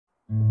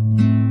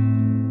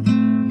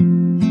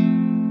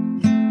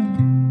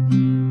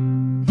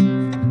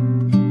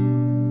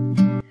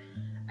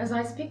As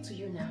I speak to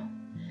you now,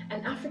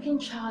 an African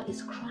child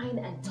is crying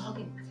and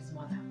tugging at his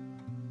mother.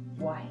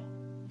 Why?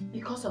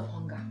 Because of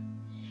hunger.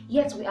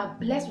 Yet we are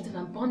blessed with an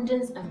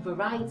abundance and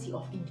variety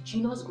of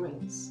indigenous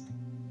grains.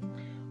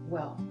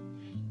 Well,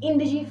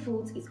 Indigi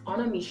Foods is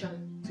on a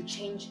mission to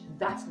change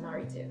that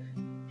narrative.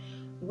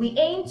 We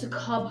aim to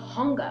curb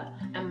hunger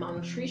and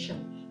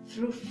malnutrition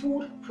through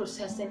food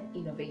processing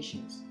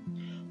innovations.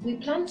 We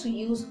plan to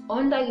use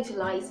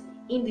underutilized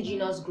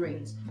indigenous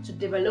grains to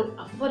develop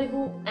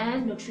affordable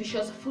and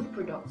nutritious food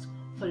products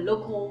for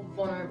local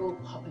vulnerable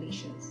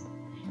populations.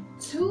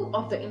 Two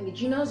of the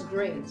indigenous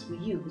grains we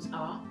use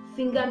are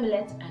finger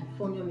millet and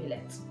fonio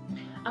millet.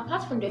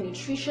 Apart from their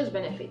nutritious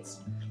benefits,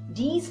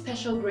 these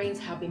special grains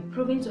have been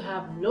proven to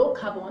have low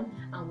carbon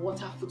and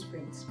water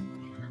footprints,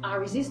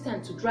 are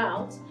resistant to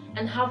drought,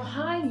 and have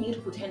high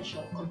yield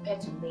potential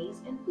compared to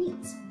maize and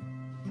wheat.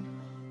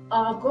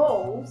 Our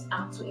goals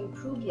are to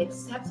improve the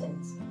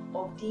acceptance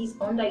of these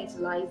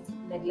underutilized,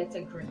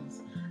 neglected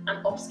grains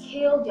and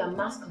upscale their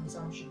mass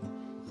consumption,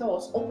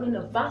 thus opening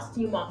a vast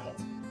new market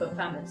for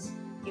farmers,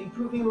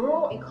 improving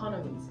rural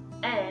economies,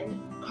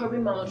 and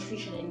curbing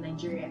malnutrition in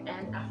Nigeria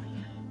and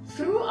Africa.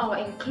 Through our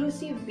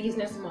inclusive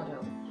business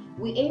model,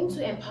 we aim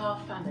to empower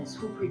farmers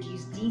who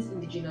produce these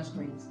indigenous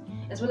grains,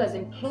 as well as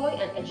employ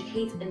and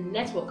educate a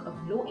network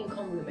of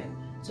low-income women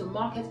to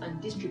market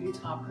and distribute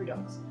our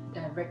products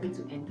directly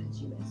to end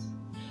consumers.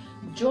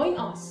 Join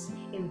us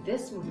in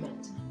this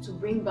movement to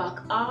bring back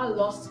our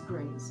lost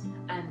grains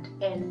and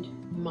end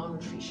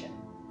malnutrition.